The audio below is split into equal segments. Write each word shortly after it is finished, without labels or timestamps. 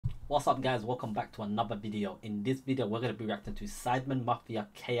What's up guys, welcome back to another video. In this video we're going to be reacting to Sidemen Mafia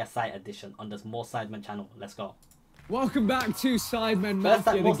KSI edition on this More Sidemen channel. Let's go. Welcome back to Sidemen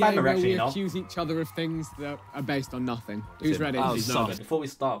Mafia, the game where we accuse each other of things that are based on nothing. Who's ready? Before we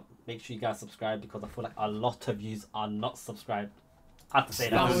start, make sure you guys subscribe because I feel like a lot of you are not subscribed. I have to say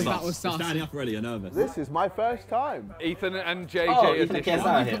that was standing up already, I'm nervous. This is my first time. Ethan and JJ. Oh, Ethan and KSI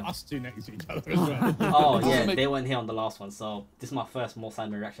are here. Us two next to each other as well. Oh yeah, they weren't here on the last one, so this is my first More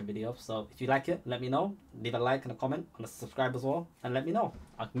Sidemen reaction video. So if you like it, let me know. Leave a like and a comment and subscribe as well, and let me know.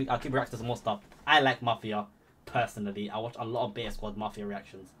 I'll keep reacting to some more stuff. I like Mafia personally. I watch a lot of Beta Squad Mafia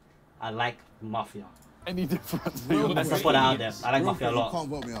reactions. I like Mafia. Any difference? Let's just put it out there. I like Mafia a lot. You can't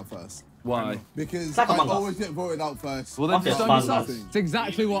vote me out first. Why? Because like I always get voted out first. Well, then just fun, something. It's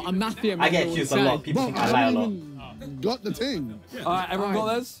exactly what a Mafia member I get accused a lot. People think I lie a lot. Got the thing. Alright, everyone got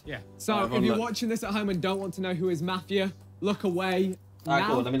theirs? Yeah. So if you're watching this at home and don't want to know who is Mafia, look away. Alright,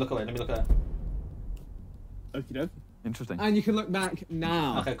 cool. Let me look away. Let me look at it. Okie doke. Interesting. And you can look back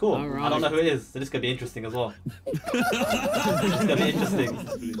now. Okay, cool. Right. I don't know who it is, so this could be interesting as well. This could be interesting.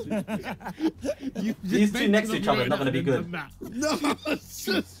 These two next to each other are not going to be good. No, it's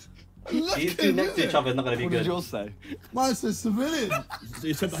just... These two next to each other are not going to be What good. did yours say? Mine says civilian. So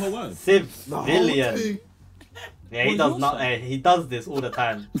you said the whole word? Civilian. Yeah, he does not. He does this all the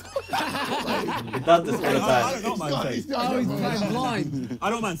time. He does this all the time. I don't know what mine says. Oh, he's playing blind. I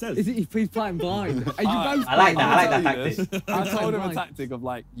know what mine says. He's playing blind. Are you both I like that. I like I'll that tell you tactic. this. I told him a tactic of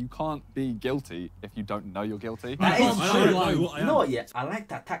like, you can't be guilty if you don't know you're guilty. That I is don't true. know what I am. You know what? Yeah, I like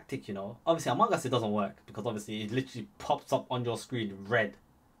that tactic. You know, obviously Among Us it doesn't work because obviously it literally pops up on your screen red.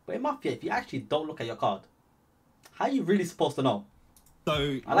 But in Mafia, if you actually don't look at your card, how are you really supposed to know?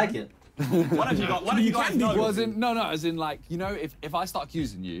 So I like it. Why don't you guys know? Well, as in like, you know, if I start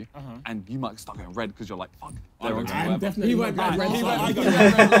accusing you and you might start going red because you're like, fuck, they're on definitely He went red. He last went time.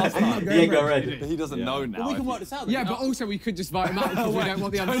 red last time. He ain't got red. He doesn't know now. Well, we can work this out. Yeah, but also we could just vote him out because we don't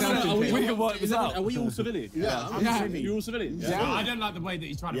want the uncertainty. We can work this out. Are we all civilians? Yeah. You're all civilians? Yeah. I don't like the way that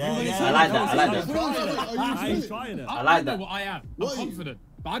he's trying to I like that. I like that. I ain't trying it. I like that. What I am. I'm confident.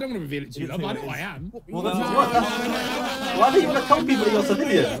 But I don't want to reveal it to you, though, but I know I am. Well, then, Why do you want to tell people that you're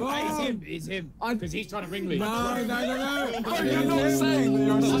civilian? It's him. Because he's trying to ring me. No. you're not saying that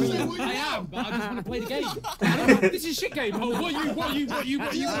you're a civilian. I am, but I just want to play the game. This is shit game. Oh, what you?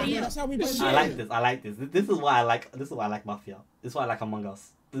 That's how we play. I like this. I like this. This is why I like. This is why I like Mafia. This is why I like Among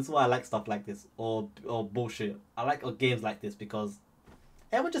Us. This is why I like stuff like this or bullshit. I like games like this because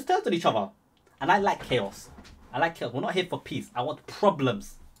everyone just turns on each other, and I like chaos. I like chaos. We're not here for peace. I want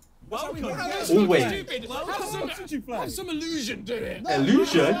problems. Welcome. Always. Have some illusion to it.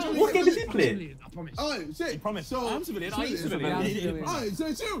 Illusion? What game is he playing? I promise. Alright, shit. Promise. So, I'm civilian. I am civilian. Alright, so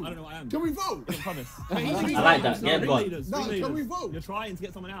it's you. I don't know what I am. Can we vote? I promise. I like that. Yeah, go on. No, can we vote? You're trying to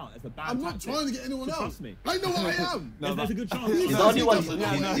get someone out. It's a bad I'm not tactic. trying to get anyone else. Trust me. I know what I am. There's a good chance. He's the only one.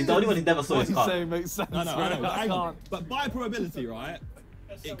 He's the only one who never saw What his you say card. makes sense. I know. I can't. But by probability, right?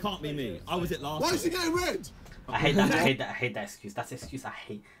 It can't be me. I was it last Why time. is he getting red? I hate that. I hate that excuse. That's an excuse I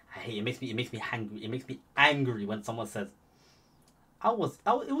hate. It makes me angry. It makes me angry when someone says, it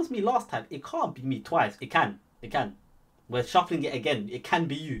was me last time. It can't be me twice. It can. We're shuffling it again. It can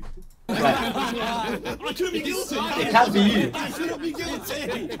be you. Right. I couldn't be guilty. It can be you. I shouldn't be guilty.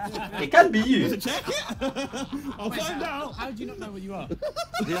 It can be you. Check it. I'll find out. How do you not know what you are?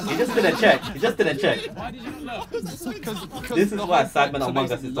 He just didn't check. He just didn't check. Why did you not know? This is why Sidemen Among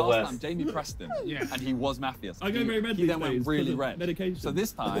Us is the last worst. time Jamie pressed him, Yeah. and he was Mafia. So I go very red he these then went days really because of red. medication. So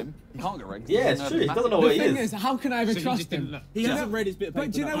this time, he can't get red. Yeah, it's true. He doesn't know The what he thing is. is, how can I ever trust him? He hasn't read his bit of paper.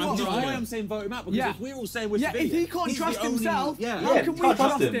 But do you know what, That's right? why I'm saying vote him out, because Yeah. if we're all saying we're Yeah, if civilian, he can't he's the trust only- himself, yeah. how Yeah, can we can't trust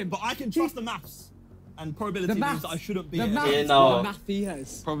trust him. him? But I can trust the maths. And probability The means maths. that I shouldn't be The here. maths. You know. The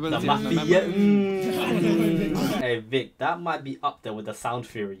Mafias. Probability. The and Mafia. memory. Hey Vic, that might be up there with the sound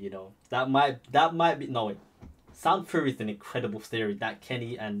theory. You know, that might be no wait. Sound theory is an incredible theory that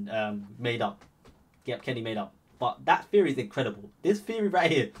Kenny and made up. Yep, Kenny made up. But that theory is incredible. This theory right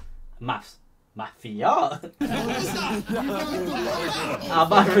here, maths. Mafia.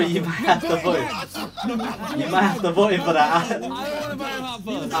 Abari, you might have to vote. You might have to vote for that. I don't want to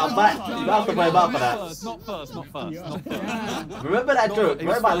vote him out first. You might have to vote him out for that. Not first. Remember that joke?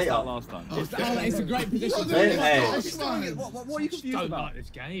 Worry about later. Last time. It's a great position. Hey. What are you confused Don't about? like this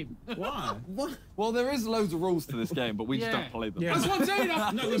game. Why? Well, there is loads of rules to this game, but we just don't play them. That's what I'm saying.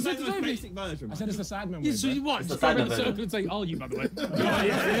 No, we're saying the basic version. I said it's the Sidemen. Yeah, so you what? It's Just the go around Sidemen the circle and say, "Oh, you by the way." Okay,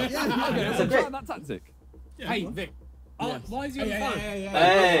 It's a I'm great- trying that tactic. Yeah. Hey, Vic. Why is he on the phone?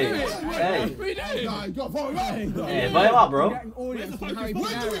 Hey, What are you doing? Nah, you got vote him hey, vote him up, bro. Getting audience from Harry When do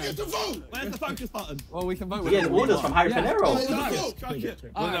we Pinero. get to vote? Where's the focus button? Well, we can vote We're with getting orders from Harry Pinero.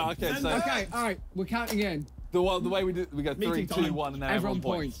 Well, no, okay, so Okay, all right, we're counting in. the way we do, we go 3, Meeting 2, time. 1, and then Everyone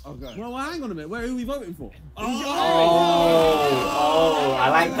everyone points. points. Okay. Well, hang on a minute. Who are we voting for? Oh, I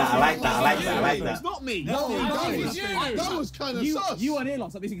like that. I like that. I like that. I like It's that. not me. No, it's you. that was kind of You sus. weren't here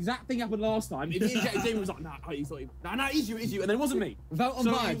last time. This exact thing happened last time. If he injected Jamie was like, nah, he's not. Nah, it's you, and then it wasn't me. Vote on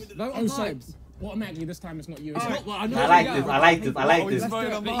So- vibes. Vote on vibes. Automatically, this time it's not you. It's It's not. Well, I know. I like this. I like this. I like Let's this.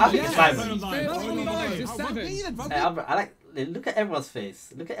 vote on I think it's Yes. Simon. Vote on vibes. It's 7. Hey, I like. Look at everyone's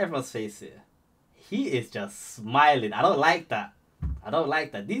face. Look at everyone's face here. He is just smiling. I don't like that. I don't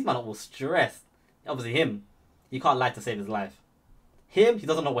like that. These men are all stressed. Obviously, him. He can't lie to save his life. Him, he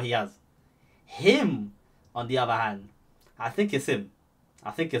doesn't know what he has. Him, on the other hand, I think it's him.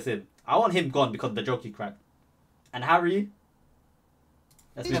 I think it's him. I want him gone because of the joke he cracked. And Harry,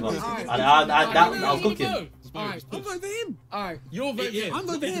 let's move on. I was cooking. Alright, I'm voting for him. alright. You're voting. I'm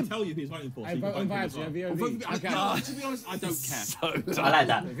voting for him. Tell you who he's voting for. I vote on vibes. Yeah, I'm voting VOV. for him. Okay. To be honest, I don't care. So I like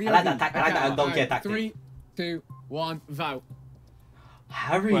that. I like that. I like that. I don't care tactic. 3, 2, 1, vote.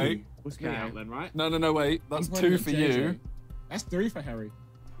 Harry. Wait. Let's get out then, right? No, wait. That's I'm 2 putting for it you. JJ. That's 3 for Harry.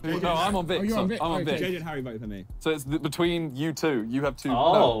 No, I'm on Vic. Oh, you're on Vic. I'm on Okay. Vic. JJ and Harry voted for me. So it's between you two. You have 2.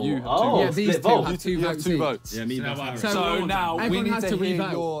 Oh, no, you have 2 oh. Yeah, votes. these split two vote. have 2 You have votes 2 each. votes. Yeah, me and Harry. So now we everyone need has to to hear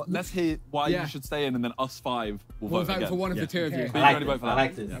re-vote. your. Let's hear why Yeah. you should stay in, and then us 5 will We'll vote vote again. for one of the 2 of you. I But you can like only this. vote for I that.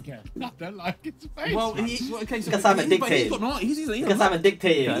 like this. Okay. I don't like his face. Well, okay, so Because I'm a dictator. He's got no. He's Because I'm a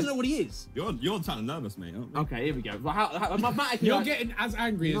dictator. He doesn't know what he is. You're sounding nervous, mate. Aren't you? Okay, here we go. Well, Matt, You're getting as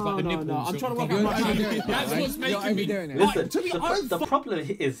angry as like the nipples. I'm trying to work You're out. overdoing it. That's what's You're making me. overdoing it. Listen, to be honest, the problem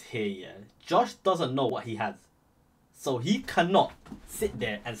is here, yeah. Josh doesn't know what he has. So he cannot sit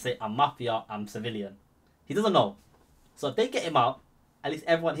there and say, I'm mafia, I'm civilian. He doesn't know. So if they get him out, at least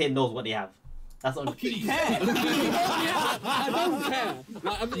everyone here knows what they have. That's all. I don't care.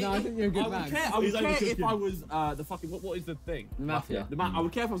 Like, I mean, No, I think you're a good I man. would care. I would care if I was the fucking what is the thing? Mafia. I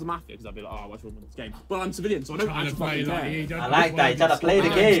would care if I was a mafia because I'd be like, oh, what's wrong with this game? But I'm civilian, so I don't Trying to actually play fucking like care. you don't I know like what that. You trying to play the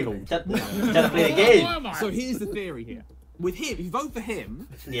game. Trying to play the game. So here's the theory here. With him, if you vote for him,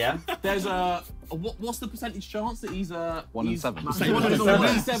 Yeah. there's what's the percentage chance that he's 1 in 7. There's same a as 1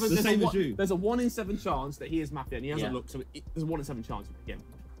 in you. 7. The same as you. There's a 1 in 7 chance that he is mafia, and he hasn't Yeah. looked. So there's a 1 in 7 chance of him.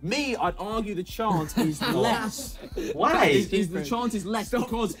 Me, I'd argue the chance is less. Why? The chance is less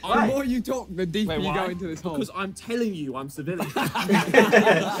because The Why? more you talk, the deeper Wait, you go why? into this hole. Because I'm telling you, I'm civilian. So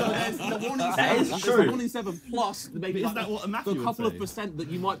there's the 1 in 7. That is there's true. the 1 in 7 plus maybe Is like that what a mafia the would couple of say? percent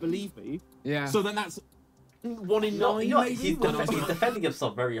that you might believe me. Yeah. So then that's 1 in 9 No, you know, maybe. he's defending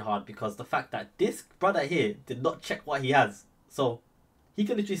himself very hard because the fact that this brother here did not check what he has. So he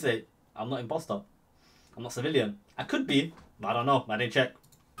could literally say, I'm not imposter. I'm not civilian. I could be, but I don't know. I didn't check.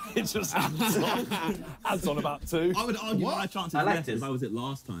 It just adds on about 2. I would argue my chances I like less this. if I was it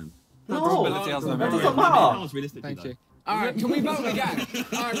last time. No, probability has no that meaning. doesn't That matter. was realistically Thank though. you. Alright, can we vote again?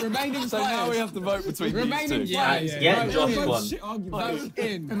 Alright, remaining So now we players. have to vote between these Remaining 2. players. Yeah, Vote Josh in. won. Vote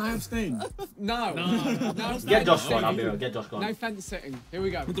in. Can I abstain? No. No. Get Josh gone, I'll be real. Get Josh No gone. fence sitting. Here we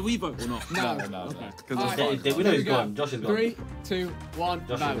go. Do we vote or not? No. No. Okay. Because Alright. it's We fine. know Here he's we go. gone. Josh is gone. 3, 2, 1,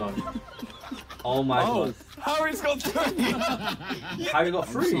 Josh is vote. gone. Oh my Oh, god. Harry's got 3. Harry got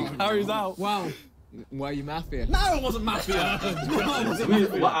 3. Harry's out. Wow. Were you mafia? No, it wasn't mafia.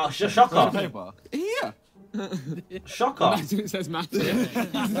 Wow, shocker. Paper. Here. Shocker. Imagine it says mafia.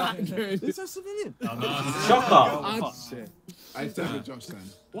 Exactly. It's a civilian. Shocker. Shit. I stand with Josh then.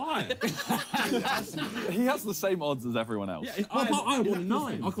 Why? He has the same odds as everyone else. I had 1 in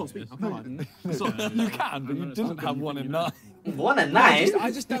 9. I can't speak. I can't. You can, but you didn't have 1 in 9. 1 and 9.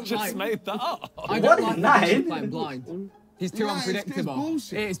 I just don't Just like. made that up. I What don't is like nine? playing blind. He's too Yeah, it's unpredictable.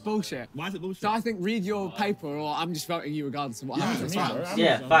 bullshit. It is bullshit. Why is it bullshit? So I think read your paper, or I'm just voting you regardless of what happens.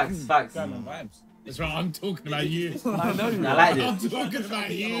 Yeah, facts. That's right, I'm talking about you. I know you. I like I'm this. talking about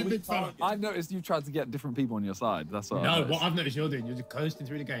you, big fella. I've noticed you've tried to get different people on your side. That's all. No, what I've noticed you're doing, you're just coasting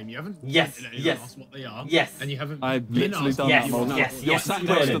through the game. You haven't Yes, yes. asked what they are. Yes. And you haven't I've been literally asked done what Yes, that you multiple yes, times. yes. You're sat Put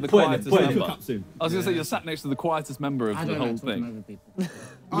next it to in, the put it in, quietest put it in. member. Cook up soon. I was going to say, you're sat next to the quietest member of the whole thing.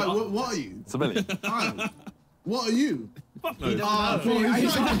 Alright, what are you? Civilian. Alright. What are you? Fuck no.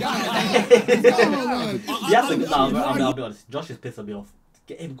 Yes, I'll be honest. Josh is pissing me off.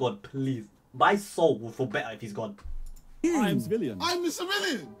 Get him gone, please. My soul will feel better if he's gone. I am civilian. I'm the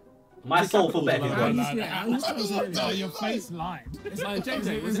civilian. My soul will feel better if he's gone. No, your face lied. It's like,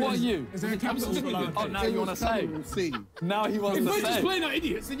 James, What are you? Is there a capital for Oh, now you want to say. See. Now he wants If to we're just say. playing like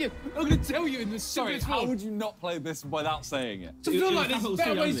idiots, then I'm going to tell you in the Sorry, simplest how form. would you not play this without saying it? I feel It like was there's capital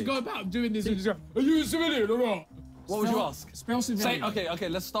better C ways to only. go about doing this. And just go, are you a civilian or not? What would you ask? Spell civilian. Say, okay,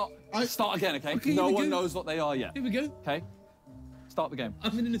 let's start again, okay? Okay, no here we one go. knows what they are yet. Here we go. Okay? Start the game.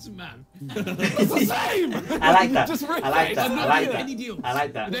 I'm an innocent man. It's the same! I like that. Just I like that. I'm I not like doing that. any deals. I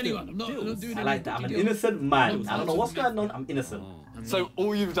like that. With anyone. I'm not doing I any like that. I'm an deals. innocent man. I don't know what's going on. I'm innocent. So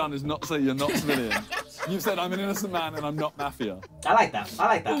all you've done is not say you're not civilian. You've said I'm an innocent man and I'm not mafia. I like that. I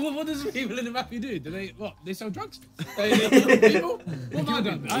like that. What does people in the mafia do? Do they what? They sell drugs? They kill people? What have I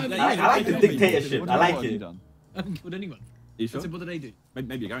done? I like the dictatorship. I like What have you it. done? I haven't killed anyone. You I sure? said, what do they do?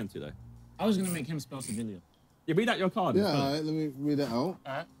 Maybe you're going to though. I was gonna make him spell civilian. Yeah, read out your card. Yeah, all right, let me read it out.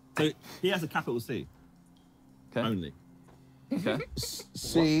 So he has a capital C. Okay. Only. Okay.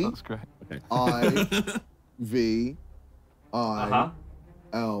 C That's great. Okay. I V I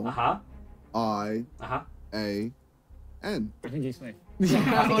L I A N. I think he's safe.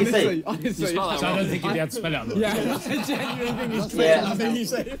 Honestly, You spell that So I wrong. don't think he'd be able to spell it out. yeah, I genuinely think he's Yeah. I think he's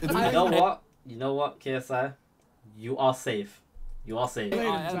safe. You know what? You know what, KSI? You are safe. You are safe. I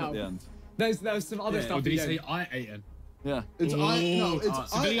am at the end. There's some other Oh, stuff. did he again. say I-A-N? Yeah. It's I. No, it's I.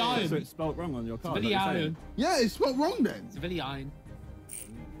 Civilian. So it's spelled wrong on your card. like you're Civilian. Yeah, it's spelled wrong then. Civilian.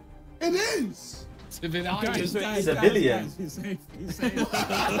 It is. Civilian. Civilian. He's safe. He's safe.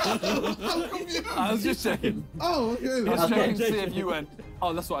 I'm confused. I was just checking. Oh, okay. I was Okay. checking to see if you went,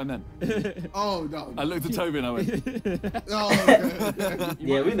 oh, that's what I meant. Oh no. I looked at Toby and I went, Oh, okay.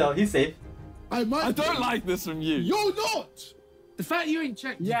 Yeah, we know. He's safe. I might. I don't like this from you. You're not. The fact you ain't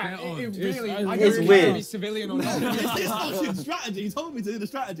checked. Yeah, it really. I It's don't weird. care if he's civilian or not. It's fucking strategy. He told me to do the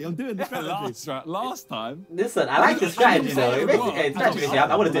strategy. I'm doing the strategy. Last time. Listen, I like the strategy though. It makes it strategy.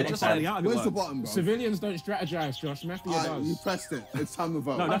 I want to do it next Just saying time. out of your Where's the words. button, bro? Civilians don't strategize, Josh. Mafia Alright, you does. pressed it. It's time to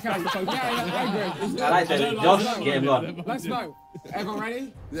vote. No, that's Okay, fine. so yeah, I agree. I like that. Josh, get him gone. Let's vote. Everyone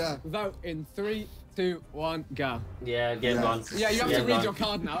ready? Yeah. Vote in 3, 2, 1, go. Yeah, get him gone. Yeah, you have Get to him read gone. your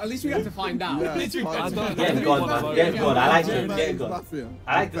card now. At least we have to find out. Yeah. I don't Get him know. gone, man. Get him gone. I like it. Get him gone. Mafia.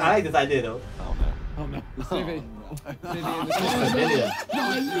 I like this idea though. Oh no. Civvy. Civilian.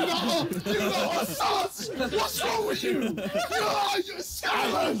 No, you know, sus! What's wrong with you? You're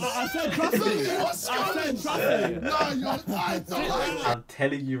scammers! I said trust me. You're scammers! No, I don't like it. I'm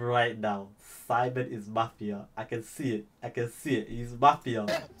telling you right now, Simon is mafia. I can see it. I can see it. He's mafia.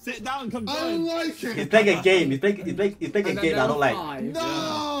 Sit down. Come I don't join. like He's it. playing a game. He's playing a And game then I there don't were like. 5.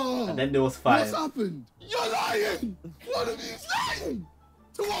 No! And then there was What's 5. happened? You're lying! One of you's lying!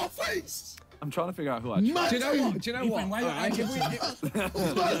 To our face! I'm trying to figure out who I Do you know what? Do you know what? why Alright,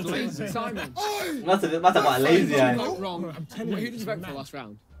 Martin! Simon, Oi! Must have got a lazy you eye. vote wrong. Who did you vote for last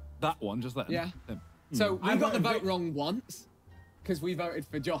round? That one, just let him. Yeah. Him. So we I got the voted vote wrong once because we voted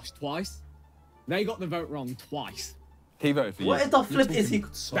for Josh twice. They got the vote wrong twice. He voted for you. What is the flip is he?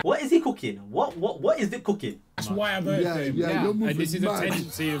 What is he cooking? What is Vic cooking? That's why I voted Yeah, for him. yeah, you're moving And this is the mad.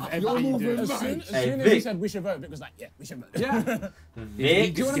 tendency of You're everything moving doing. mad. As soon Hey, as he Vic. said we should vote, Vic was like, yeah, we should vote. Yeah.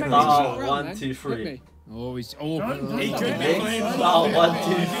 Vic Do you want to make this star short round, 1, then? 2, Hit 3. me. Oh, he could Vic be. star 1, 2,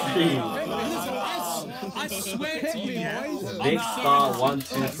 3. I swear to you, boys. Vic star 1,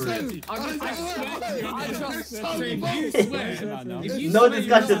 2, 3. I trust. So if you swear, No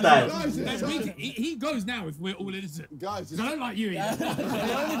discussion time. then he goes now if we're all innocent. Guys, I don't like you either. The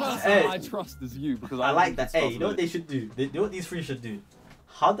only person Hey. I trust is you because I like that. Hey, you know what they should do? You know what these 3 should do?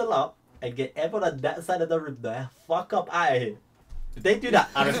 Huddle up and get everyone on that side of the room there. Fuck up out of here. If they do that,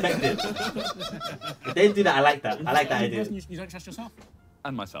 I respect it. If they do that, I like that. I like that idea. You don't trust yourself?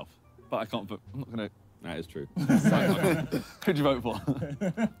 And myself, but I can't vote. I'm not gonna. That is true. Who'd you vote for?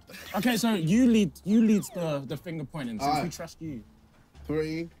 Okay, so you lead the finger pointing since we Alright. trust you.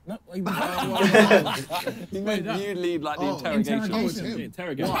 3. No, He meant you lead like the Oh, interrogation. Oh, it's him.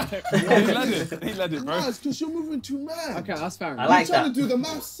 Interrogate. He led it, bro. No, it's because you're moving too mad. Okay, that's fair I enough. like You're trying that. to do the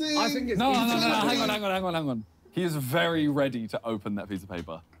maths thing. I think it's No, easy. hang on. He is very ready to open that piece of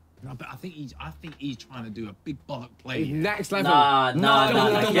paper. No, but I think he's trying to do a big bollock play. here. Next level. Nah.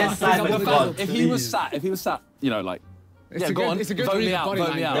 Get Simon gone. If he was sat, you know, like, It's yeah, a go good- on, it's a good vote read me of out, body vote me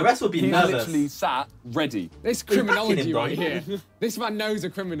language. out. The rest would be He's nervous. literally sat, ready. This backing him, criminology bro. right here. This man knows a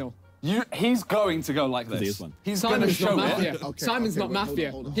criminal. He's going to go like this. He is one. He's going to Simon's not show mafia. it. Okay, Simon's okay, not wait, hold mafia.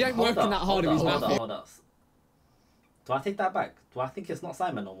 on, hold on. He ain't working that hard if he's mafia. Hold up. Do I take that back? Do I think it's not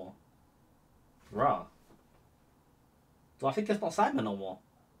Simon no more? Bruh. Do I think it's not Simon no more?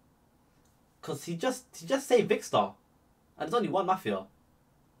 Cause he just saved Vicstar. And there's only one mafia.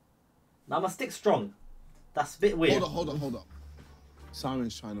 Now I'm gonna stick strong. That's a bit weird. Hold up.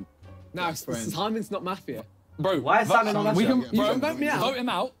 Simon's trying to. No, Friend. Simon's not mafia. Bro, Why is Simon not we mafia? can, You bro, can vote me out.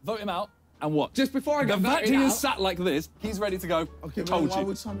 Vote him out. And what? Just before I The get fact voted he out. is sat like this, he's ready to go. Okay, Told why you.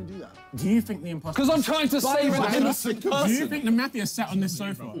 would Simon do that? Do you think the imposter? Because I'm trying to save an way, innocent Do you person. think the mafia sat on this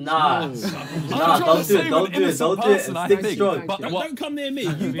sofa? Nah. I'm Nah, trying don't to do it, save don't an do it, innocent don't do it. person, I Stick think. strong. But what? Don't come near me.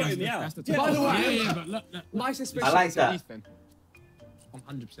 You voted me out. By the way, Yeah, but look, my suspicion I like is that. Ethan.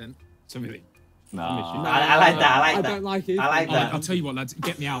 100%. So maybe. Nah. I like that, I like I that. don't like it. I like that. I'll tell you what, lads,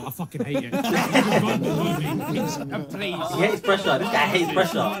 get me out. I fucking hate it. Please. He hates pressure. This guy hates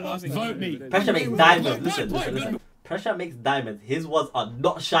pressure. Vote me. Pressure makes diamonds. Listen. Pressure makes diamonds. His words are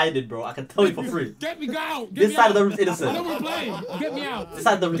not shining, bro. I can tell you for free. Get me out. Get This me side out. of the room's I don't innocent. want to play. Get me out. This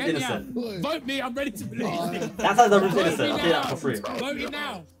side of the room's Get me out. innocent. Vote me. I'm ready to believe. That side of the room's innocent. I'll tell you that for free. Vote me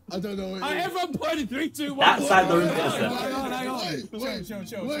now. I don't know what it is. Everyone pointed 3, 2, 1. That side of the room's innocent. Hang on. Wait,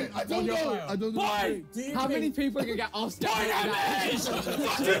 Chill. wait, I don't know. I don't know. Point. How many people can get asked Point out?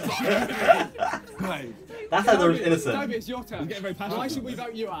 That side of the room's innocent. Toby, it's your turn. Getting very passionate. Why should we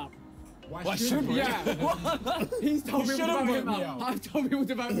vote you out? Why should we? Yeah. He's told people to shouldn't vote vote him me out. out. I've told people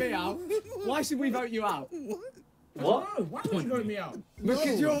to vote me out. Why should we vote you out? What? Why would you vote me out?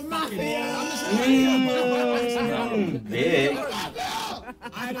 Because you're mafia. Big.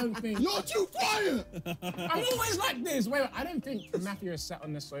 I don't think. You're too quiet. I'm always like this. Wait, I don't think the mafia is sat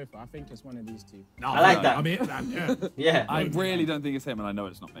on this sofa. I think it's one of these two. No, I like that. I mean, yeah. Yeah. I really don't think it's him, and I know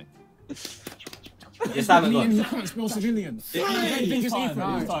it's not me. Yes, Simon, Me go and he on. can't spell civilian. I don't think it's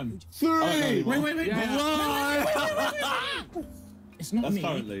Ethan. Three. Wait. It's not That's me.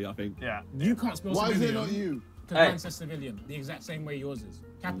 currently, I think. Yeah. You can't spell Why is civilian. it not you? Because Hey. mine says civilian, the exact same way yours is.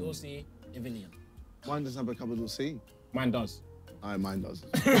 Capital C, civilian. Mine doesn't have a capital C. Mine does. Mine does.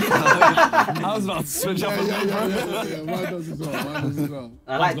 I was about to switch up. Yeah. Mine does as well.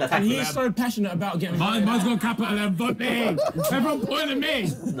 I like that. And he is so passionate about getting Mine's got capital M. Vote me. Everyone point at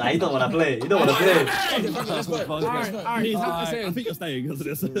me. Nah, you don't want to play. You don't want to play. Alright, I think you're staying because of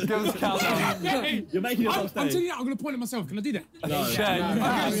this. Give us a countdown. Hey, You're making yourself I'm stay. telling you, I'm going to point at myself. Can I do that?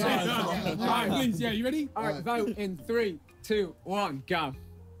 Yeah. Alright, please. Yeah, you ready? Alright, vote in 3, 2, 1, go.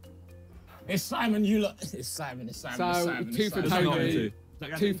 It's Simon, you lot. It's Simon. So, it's 2 for Simon. Toby,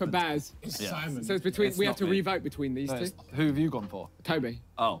 2 for Baz. It's Yeah. Simon. So it's between. It's We not have to me. re-vote between these two. Who have you gone for? Toby.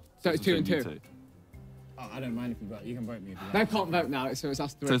 Oh. So it's 2 and between 2. you two. Oh, I don't mind if you vote. You can vote me if you They like. can't vote now, so it's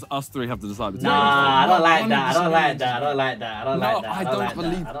us So 3. it's us three have to decide between Nah, I don't like One that. I of don't the like that. I don't like that. I don't No, like that. I don't don't like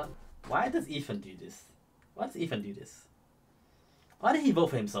believe- that. I don't. Why does Ethan do this? Why does Ethan do this? Why did he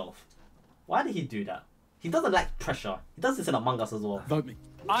vote for himself? Why did he do that? He doesn't like pressure. He does this in Among Us as well. Vote me.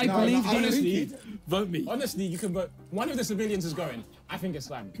 I No, believe no, you. honestly, Vote me. honestly, you can vote. One of the civilians is going. I think it's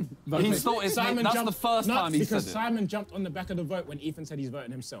Simon. He's thought it's Simon that's jumped, the first no, time he because said it. Simon jumped on the back of the vote when Ethan said he's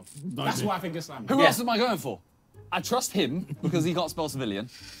voting himself. Vote That's me. why I think it's Simon. Who Yeah. else am I going for? I trust him because he can't spell civilian.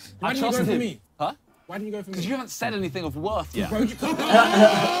 Why I didn't you trust go for him. me? Huh? Why didn't you go for me? Because you haven't said anything of worth yet. Bro, you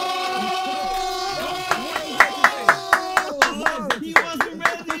can't. He wasn't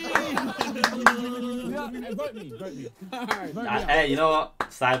ready. Hey, vote me. Vote me. Hey, you know what,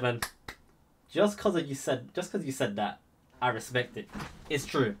 Simon? Just because you said that, I respect it. It's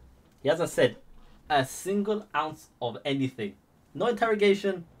true. He hasn't said a single ounce of anything. No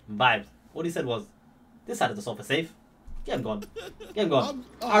interrogation, vibes. What he said was, "This side of the sofa safe. Get him gone. Get him gone."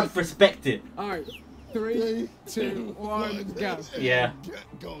 I respect it. Alright, 3, 2, 1, go. Yeah.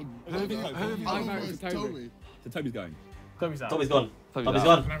 Go. I voted for Toby. So Toby's going. Toby's out. Toby's gone. Toby's Toby's out.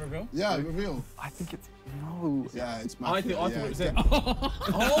 gone. Can I reveal? Yeah, reveal. I think it's no. Yeah, it's I mafia. thought yeah, it was yeah.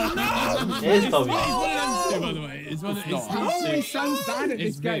 it. It is Toby. It's one of them two, by the way. It's one of not. How are we so bad at this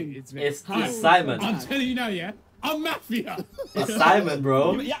It's me. game? It's me. It's Simon. I'm telling you now, yeah. I'm mafia. It's Simon,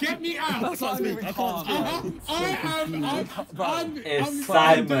 bro. Get me out. That's not even hard. I'm It's doing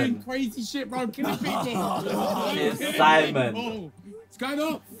Simon. crazy shit, bro. I'm killing people. It's Simon. Oh, it's going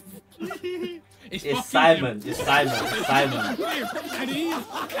off. It's Simon. It's Simon. It's Simon.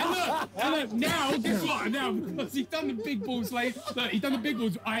 And look, now, guess what? Now, because he's done the big balls, like, look, he's done the big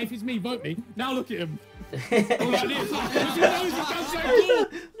balls. If it's me, vote me. Now look at him. All like this. Because he knows he's done so cool.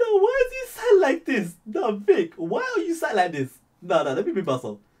 No, why is he sat like this? No, Vic, why are you sat like this? No, let me be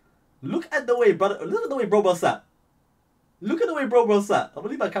myself. Look at the way, brother. Look at the way bro sat. Look at the way bro sat. I'm gonna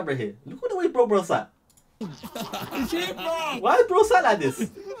leave my camera here. Look at the way bro sat. Shit, bro. Why is bro sat like this?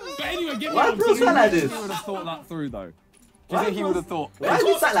 But anyway, get me Why out. bro sat like He this? would have thought that through though. Do you Why think he bro- would have thought? Why is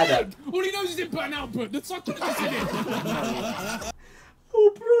he sat like that? All he knows is input and output. The psychologist in it. Oh,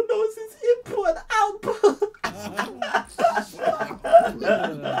 bro knows his input and output. I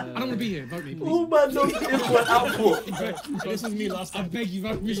don't want to be here. Vote me, please. Oh, man knows input output. This is me last time. I beg you,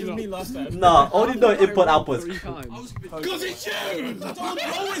 vote me. This is me last time. Nah, only know input outputs. Because it's you! Don't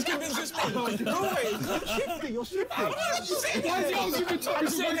always convince us, man. Always. You're shifting. Why is he asking rhetorical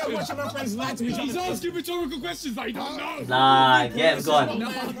questions? I'm watching my friends lie to each other. He's asking rhetorical questions that he don't know. Nah, get him gone.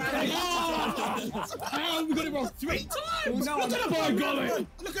 How we got it wrong 3 times? No, Look at I got it.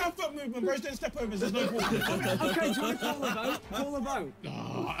 Look at our foot movement, bro. Don't step overs. There's no ball. Okay, do you want to call a vote? Call a vote.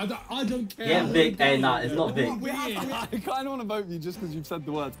 I don't care. Get Vic. Hey, nah, it's not Vic. I kind of want to vote for you just because you've said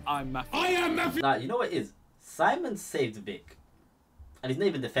the words I'm Mafia. I am Mafia. Nah, you know what it is? Simon saved Vic. And he's not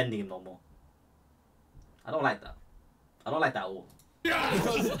even defending him no more. I don't like that. I don't like that at all.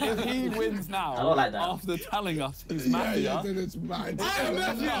 Because if he wins now, I don't like that. after telling us he's Mafia, then it's mine. I am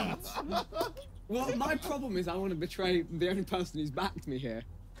Mafia. Well, my problem is I want to betray the only person who's backed me here.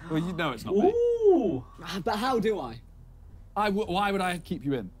 well, you know it's not me. Ooh. But how do I? Why would I keep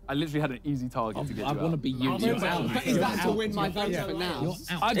you in? I literally had an easy target to get you out. I want to be you. You're out. But is that to win my vote for now?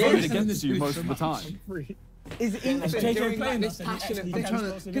 I'd voted against you most of the time. Is Ethan doing like this passionate thing?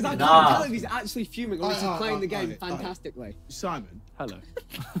 Because I can't Nah. tell if he's actually fuming or is he playing the game fantastically. Simon, Hello.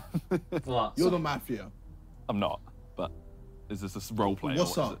 What? you're the mafia. I'm not, but is this a role play?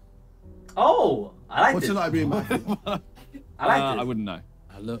 What's or what up? Oh, I like What's this. it like being mafia? I like I this. wouldn't know.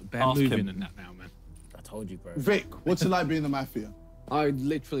 Look, bear Ask moving him. and that now, man. I told you, bro. Vic, what's it like being the mafia? I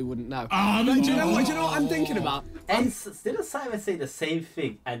literally wouldn't know. Oh, But do you know what? Do you know what I'm thinking about? And didn't Simon say the same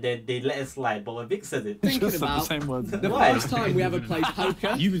thing and then they let it slide? But when Vic said it, Thinking Just said the about same words. the Why? first time we ever played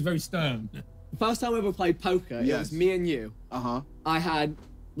poker. You was very stern. First time we ever played poker, it Yes. was me and you. Uh-huh. I had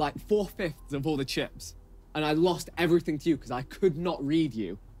like 4/5 of all the chips, and I lost everything to you because I could not read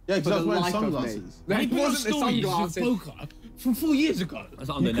you. Yeah, For because I the was wearing life of me. sunglasses. No, He it put on wasn't the stories sunglasses. of poker from 4 years ago. That's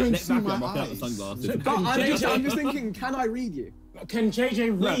on You the couldn't next see back my up, I'll put eyes. the sunglasses. But I'm just thinking, can I read you? Can JJ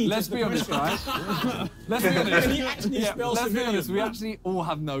read? Let's be honest, right? Let's be honest. Can he actually spell let's be civilian? honest. We actually all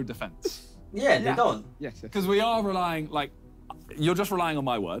have no defense yeah, they don't. Yes. yes. because we are relying. Like, you're just relying on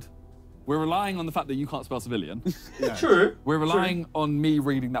my word. We're relying on the fact that you can't spell civilian. Yeah. True. We're relying on me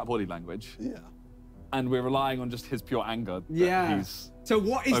reading that body language, Yeah. and we're relying on just his pure anger. that Yeah. he's- So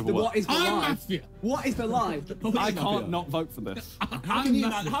what is the Overworked. I'm lie? Mafia. What is the lie? I can't not vote for this. How can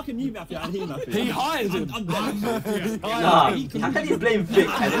you mafia and he mafia? He hired him. Nah, how can you blame Vic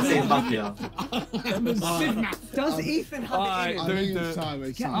and then say Mafia? Does Ethan have Alright, it in I him? think it's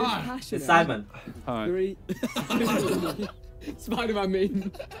Simon. Get Simon. this passionate. It's Simon. All right. 3. Spider-Man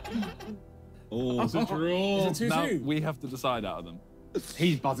meme. Oh, It's a draw. Is it Now 2-2? we have to decide out of them.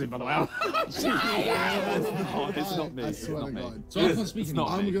 He's buzzing, by the way. Oh, it's not me. I It's swear not to me. God. So I can't speak It's anymore.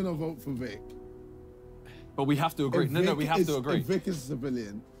 not I'm me. gonna vote for Vic. But we have to agree. If No, Vic we have is- to agree. If Vic is a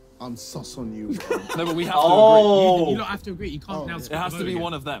civilian, I'm sus on you. Bro. No, but we have to Oh. You don't have to agree. You can't Oh. pronounce agree. It has to be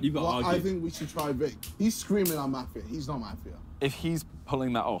one of them. You've got to Well, I argue. think we should try Vic. He's screaming I'm mafia. He's not mafia. If he's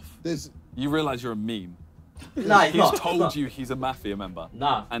pulling that off, There's you realise you're a meme. Nah, he's He's not. told you he's a mafia member.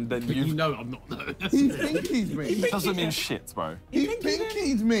 Nah. And then But you you. know I'm not. No. he pinkied me. Doesn't mean shit, bro. He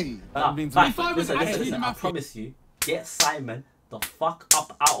pinkied me. That Nah, means but If I was listen, actually the I Mafia- promise you, get Simon the fuck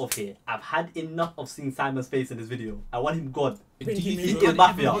up out of here. I've had enough of seeing Simon's face in this video. I want him gone. Do you He think is I'd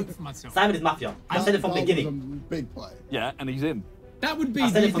Mafia. ever vote for myself? Simon is Mafia. I said it from the That was a beginning. big play. Yeah, and he's in. That would be I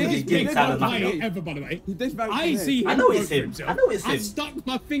said it from the biggest beginning, big Simon's player Mafia. ever, by the way. He did vote for I me. see him. I know it's vote for him. himself. I know it's him. I've stuck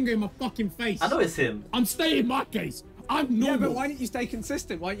my finger in my fucking face. I know it's him. I'm stating my case. I'm Yeah, normal. but why don't you stay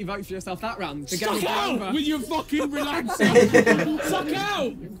consistent? Why don't you vote for yourself that round? To Suck get out with your fucking relaxing. Suck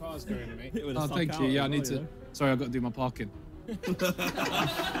out. Car's going to me. With a Oh, suck thank out you. Yeah, I as need well, to. Sorry, I've got to do my parking.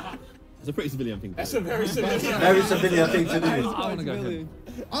 It's a pretty civilian thing. That's a very similar. Very civilian thing to do. I want to go him.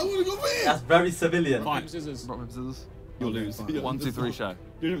 I want to go Vic. That's very civilian. Fine. Scissors. Rock, paper, scissors. You'll lose. 1, 2, 3, show.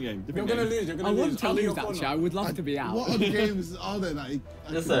 Different game. You're Different gonna game. lose. You're gonna I lose. want to I'll be lose your actually. I corner. would love to be out. What other games are there that he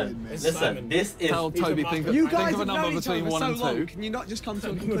Listen, It's listen. Simon. This is. Tell Toby, think of, You think guys of a have number known each other between for 1 so and 2. long. Can you not just come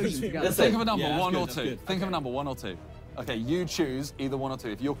to a conclusion together? Listen. Think of a number, Yeah, 1 or that's 2. good. Think of a number, 1 or 2. Okay, you choose either 1 or 2.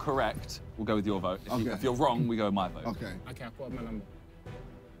 If you're correct, we'll go with your vote. If, Okay. if you're wrong, we go with my vote. Okay, Okay, I'll put my number.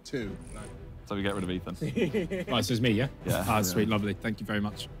 2. So we get rid of Ethan. Right, so it's me, yeah? Yeah. Ah, sweet, lovely. Thank you very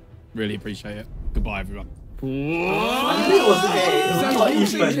much. Really appreciate it. Goodbye, everyone. I knew it was gay. It was not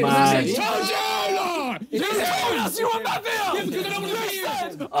Ethan, man. You want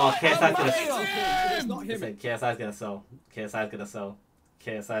Mafia! Oh, KSI's gonna. It's not him. Listen, KSI's gonna sell. KSI's gonna sell.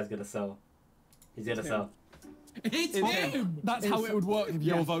 KSI's gonna sell. He's gonna sell. It's him! That's how it would work if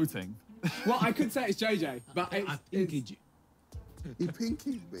you're voting. Well, I could say it's JJ, but I it's think He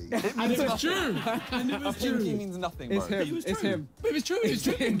pinkied me. And it was true. And it was true. Pinky means nothing, bro. It's him. It's him. But it was true. It was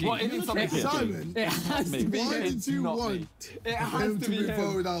true. What, it means something here. Simon, It has to be why him. did you not want me. It has him to to be be him.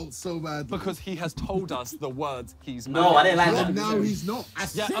 voted out so badly? Because he has told us the words he's No, I didn't like Well, that. now he's not.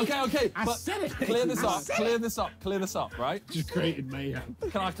 Yeah, okay, I but said it. clear this up, right? Just created mayhem.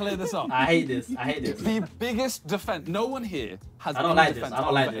 Can I clear this up? I hate this. I hate this. The biggest defense, no one here has I don't any like this. defense I don't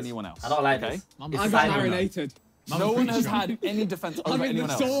over like this. anyone else. I don't like okay? this. I It's got Simon. marinated. No one has had any defense over I'm in anyone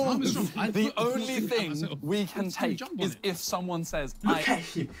the else. storm. The only thing we can take is if someone says, Look at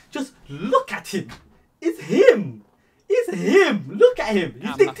him. Just look at him. It's him. It's him. Look at him.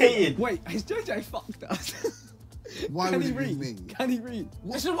 He's dictating. Wait, has JJ fucked us? Why Can would he it be read? me? Can he read?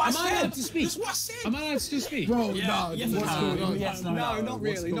 This is what I allowed to speak. This is what I said. Am I allowed to speak? Bro, Yeah, no. yes, What's no, going on? yes, No, not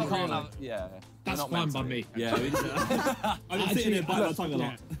really. Not can't really. have, yeah. That's not fine meant by to. me. Yeah, I'm just sitting there biting my tongue a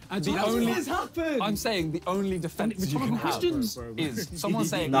lot. The What only, has happened? I'm saying the only defense you can have questions. is someone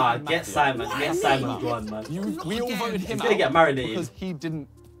saying, Nah, "I'm get Mafia." Simon. Get Simon gone, man. We all voted him He's gonna out get marinated. because he didn't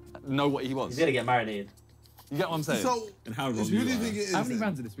know what he was. He's gonna get marinated. You get what I'm saying? So, And how who wrong do you you think are. it is? How many then?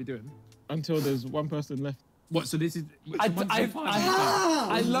 rounds of this we doing? Until there's one person left. What? So this is.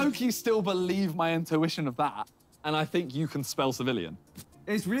 I low-key still believe my intuition of that, and I think you can spell civilian.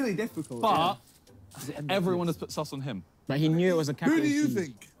 It's really difficult. But everyone has put sus on him. But he knew it was a capital. Who do you C.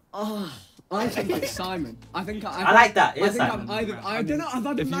 think? I think it's Simon. I think I like that. It I is think Simon. I'm either. I don't know. Have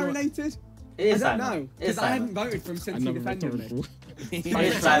I been if you were- marinated? It is I don't Simon. know It is because I haven't Simon. voted for him since he Another defended me. rhetorical. It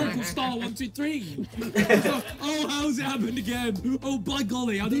is Simon. Star 1, 2, 3. Oh, how's it happened again? Oh, by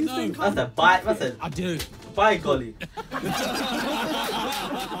golly, I don't know. That's a bite. That's a I do. by golly.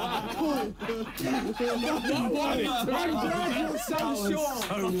 I'm glad you're so sure.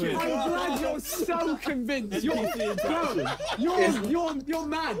 I'm glad you're so convinced. You're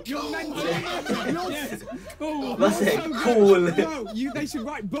mad. You're mental. That's it. so Cool. good. No, they should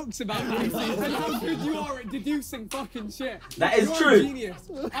write books about you and how good you are at deducing fucking shit. That is You're true. A genius.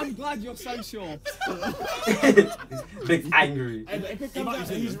 I'm glad you're so sure. Big angry. If it comes out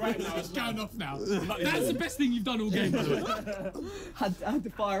that he's right now, it's going off now. That's the best thing you've done all game, by the way. Had to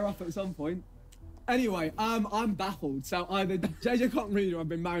fire up at some point. Anyway, I'm baffled. So either JJ can't read or I've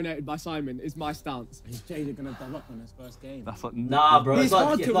been marinated by Simon is my stance. Is JJ gonna double up on his first game? That's like Nah, bro. He's It's not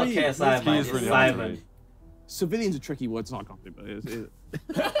hard to read. KSI, man. He is It's really hard to Simon. read. Civilian's a tricky word, so I can't do it.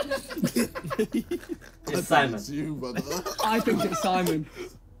 It's Simon. It's you, brother. I think it's Simon.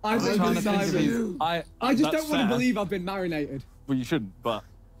 I think Trying it's to think of Simon. his- I just that's don't want to fair. believe I've been marinated. Well, you shouldn't, but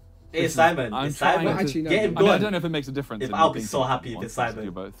It's Simon. I'm It's trying Simon. to- Actually, no. Get him I mean, I going. don't know if it makes a difference. If in I'll you be being so happy if one, it's because Simon.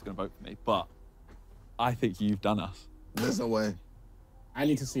 You're both going to vote for me, but I think you've done us. There's no way. I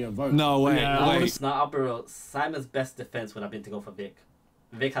need to see a vote. No way. Yeah, no way. Nah, bro. Simon's best defense would have been to go for Vic.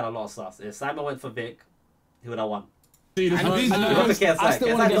 Vic had a lot of sauce. If Simon went for Vic, he would have won. See, the vote- He went for KSI. I still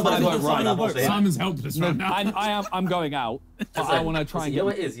wanna KSI get my doesn't vote even right. that vote for him. Simon's helpless right now. I'm going out, but I want to try and You know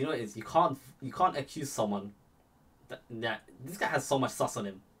get. what it is? You know what it is? You can't accuse someone. That this guy has so much sauce on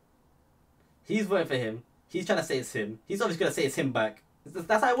him. He's voting for him. He's trying to say it's him. He's obviously gonna say it's him back.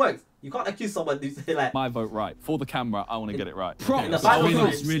 That's how it works. You can't accuse someone who's like. My vote right for the camera. I want to get it right. Props. In the Bible Really,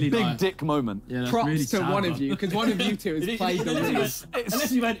 times, it's really Big like- dick moment. Yeah, that's Props really to sad, one man. of you, because one of you two has played the rules.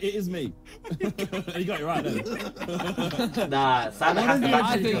 Unless you had it is me. You got it right then. Nah, Simon has to back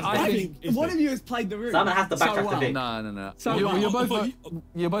I the think- Vic. I think it's One me. of you has played the rules. Simon has to backtrack the Vic. No. So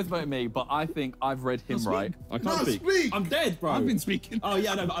You're both voting me, but I think I've read him right. I No, can't speak. speak. I'm dead, bro. I've been speaking. Oh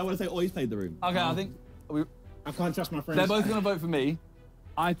yeah, no, but I want to say always played the room. Okay, I think I can't trust my friends. they're both going to vote for me.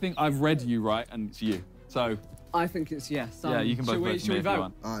 I think I've read you right, and it's you. So I think it's yes. yeah, you can both Should vote we, for should me we if you vote?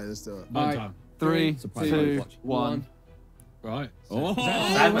 want. All right, let's do it. One Alright. time. 3, Surprise 2, vote. 1. Right. Oh,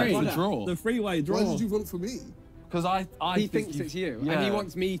 Simon. the draw. The freeway draw. Why did you vote for me? Because I He think thinks it's you, yeah. and he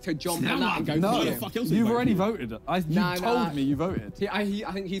wants me to jump Now on that and go what? for Who you. the fuck else You've voted? already voted. You Nah, told me you voted. I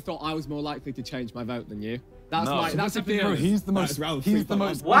think he thought I was more likely to change my vote than you. That's No. that's a Bro, Bro, theory. he's the Right, most. it's round He's three, the five,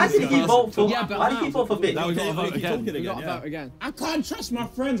 most. Why did he vote for? Yeah, but why did he vote for Vic? Now we got to vote Keep again. talking We got to yeah. vote again. I can't trust my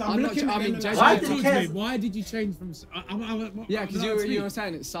friends. I'm I'm not looking sure- at I mean, them. JJ Why Talk did he to me. care? Why did you change from? Yeah, because you were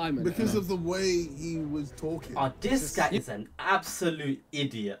saying it's Simon. Because of the way he was talking. Oh, this guy is an absolute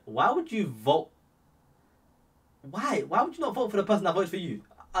idiot. Why would you vote? Why? Why would you not vote for the person that voted for you?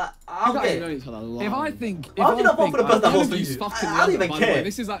 You I'll guys get know it. each other a lot. If I think, Why would you not vote for the person that None voted of for you's you? fucking I don't love even it, by the way. care.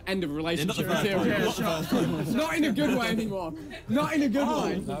 This is like end of relationship. first material. Not in a good way anymore. Not in a good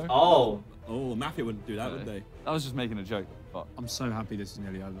way. no, Oh, Oh, Mafia wouldn't do that, would they? I was just making a joke, but I'm so happy this is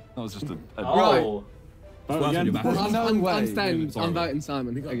nearly over. that was just a. oh. Vote again. you're back. I'm way. staying. Sorry. I'm voting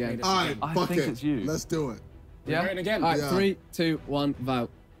Simon again. All right, I fuck think it. it's you. Let's do it. Yeah. Voting again. All right, Yeah. 3, 2, 1, vote.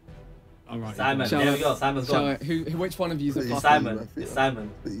 All right. Simon, Shall there I- we go. Simon's So, gone. which one of you is the Please. fuck? Simon. It's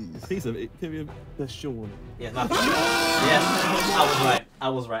Simon. Please. I think it could be the Sean. Yes, Mafia. Yes, I was right. I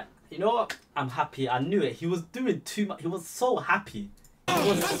was right. You know what? I'm happy. I knew it. He was doing too much. He was so happy. He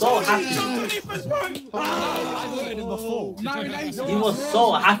was so happy. I voted him before. He was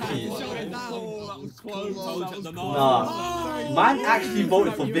so happy. That was close. Nah. Mine actually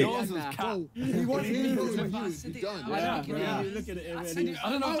voted for Vic. He wanted me to vote for you. You've done. Yeah. Looking at him and he's... I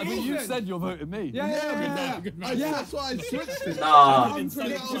don't know. I mean, you said you voted me. Yeah. That's why I switched it. Nah.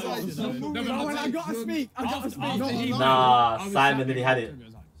 Unpredictable. No, when I gotta speak. I gotta speak. Nah. Simon nearly had it.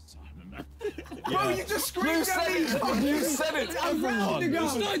 Bro, you just screamed at me. You said it to everyone. You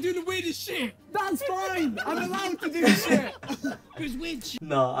started doing the weirdest shit. That's fine. I'm allowed to do shit. It's weird shit.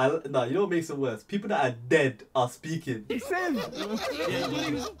 No, you know what makes it worse? People that are dead are speaking. Sim.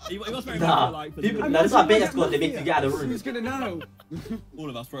 He was very Nah, like for people. I'm That's why not Beta gonna Squad, they get make you get out of the room. Who's gonna know? all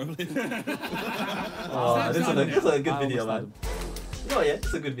of us probably. Oh, this is a good video, man. You know, yeah,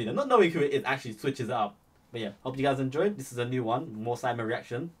 it's a good video. Not knowing who it is actually switches it up. But yeah, hope you guys enjoyed. This is a new one, more Simon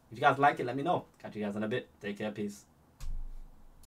reaction. If you guys like it, let me know. Catch you guys in a bit. Take care, peace.